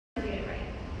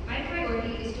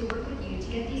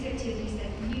get these activities that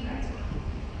you guys want.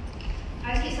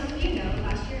 As some of you know,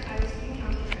 last year I was student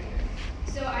council treasurer,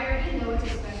 so I already know what's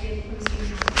expected from a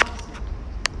student council officer,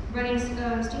 running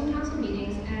student council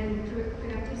meetings and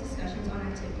productive discussions on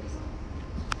activities.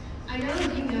 I know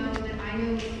you know that I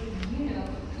know you know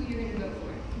who you're going to vote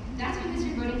for. That's because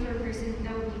you're voting for a person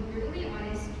that will be brutally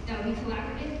honest, that will be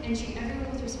collaborative, and treat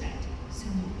everyone with respect. So,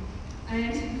 and I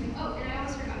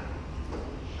almost forgot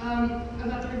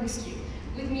about the Rubik's Cube.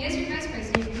 With me as your vice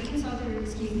president, we can solve the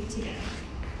Rubik's Cube together.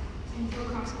 And go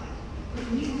crosswise.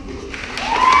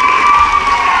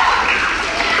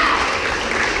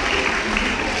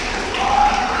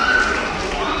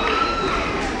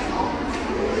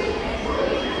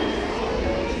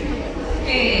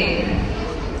 Okay,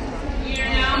 we are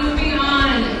now moving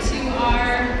on to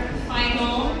our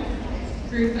final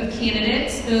group of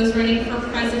candidates, those running for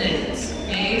president.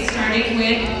 Okay, starting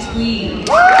with Thuy.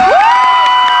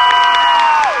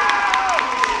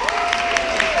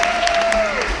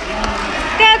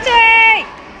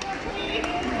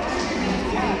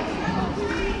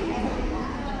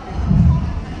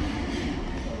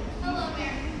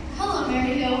 Hello,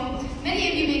 Merryhill. Many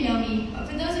of you may know me, but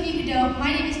for those of you who don't,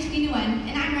 my name is Thuy,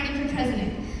 and I'm running for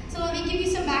president. So let me give you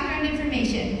some background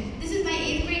information. This is my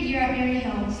 8th grade year at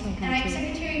Merryhill, and I'm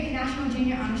secretary of the National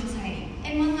Junior Honor Society.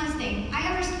 And one last thing, I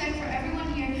have respect for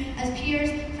everyone here as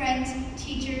peers, friends,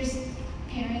 teachers,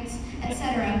 parents,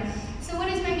 etc. So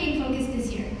what is my main focus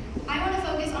this year? I want to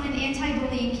focus on an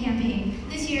anti-bullying campaign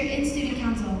this year in student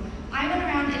council. I went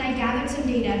around and I gathered some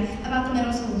data about the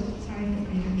middle school. Sorry, 5th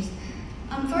graders.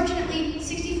 Unfortunately,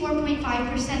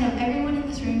 64.5% of everyone in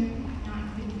this room, not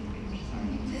including 5th graders,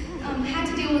 sorry, had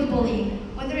to deal with bullying,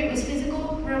 whether it was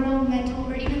physical, verbal, mental,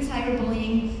 or even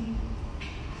cyberbullying.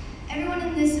 Everyone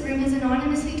in this room has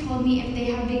anonymously told me if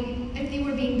they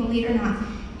were being bullied or not.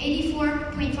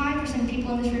 84.5% of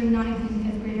people in this room, not including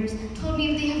 5th graders, told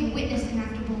me if they have witnessed an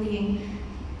act of bullying.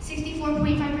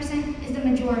 64.5% is the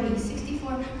majority.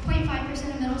 64.5%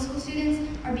 of middle school students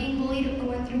are being bullied or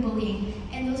went through bullying.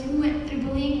 And those who went through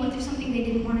bullying went through something they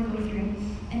didn't want to go through.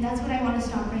 And that's what I want to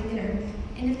stop right there.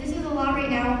 And if this is a law right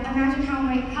now, imagine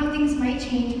how things might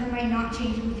change or might not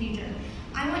change in the future.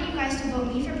 I want you guys to vote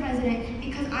me for president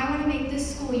because I want to make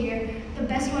this school year the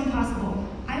best one possible.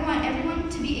 I want everyone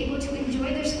to be able to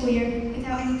enjoy their school year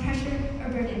without any pressure or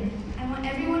burden. I want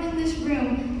everyone in this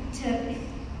room to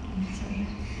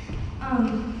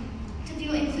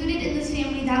feel included in this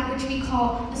family, that which we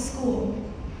call a school.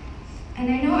 And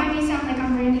I know I may sound like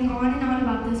I'm ranting on and on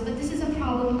about this, but this is a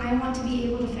problem I want to be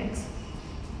able to fix.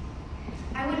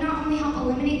 I would not only help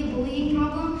eliminate the bullying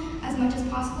problem as much as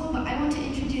possible, but I want to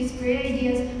introduce great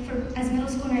ideas as middle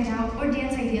school night out or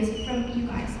dance ideas from you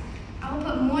guys. I will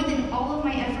put more than all of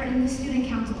my effort in the student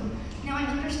council. Now I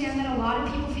understand that a lot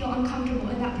of people feel uncomfortable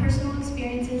and that personal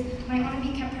experiences might want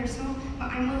to be kept personal,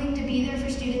 but I'm willing to be there for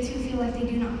students who feel like they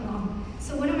do not belong.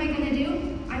 So what am I going to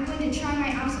do? I'm going to try my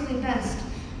absolute best.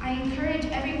 I encourage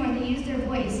everyone to use their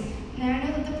voice. Now I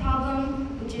know that the problem,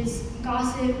 which is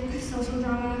gossip, social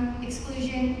drama,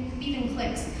 exclusion, even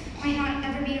cliques, might not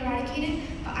ever be eradicated,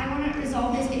 but I want to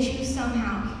resolve this issue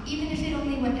somehow. Even if it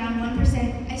only went down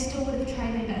 1%, I still would have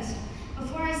tried my best.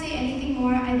 Before I say anything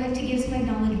more, I'd like to give some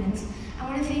acknowledgments. I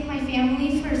want to thank my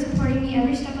family for supporting me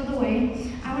every step of the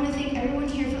way. I want to thank everyone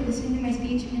here for listening to my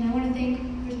speech, and I want to thank,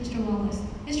 where's Mr. Wallace?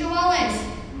 Mr. Wallace!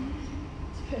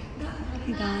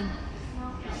 He's gone.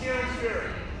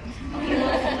 Okay,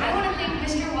 well, I want to thank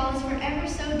Mr. Wallace for ever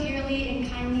so dearly and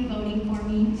kindly voting for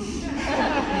me.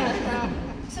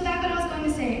 So back what I was going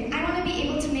to say, I want to be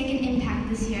able to make an impact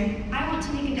this year. I want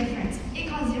to make a difference. It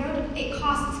costs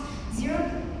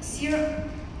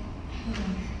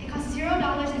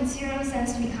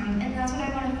 $0.00 to be kind, and that's what I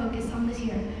want to focus on this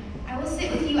year. I will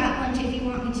sit with you at lunch if you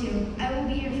want me to. I will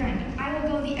be your friend. I will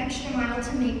go the extra mile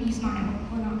to make you smile.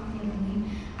 Well, not literally.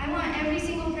 I want every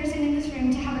single person in this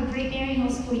room to have a great Merryhill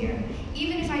school year.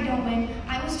 Even if I don't win,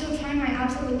 I will still try my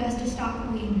absolute best to stop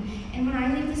bullying. And when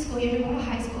I leave the school year to go to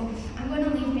high school, I'm going to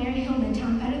leave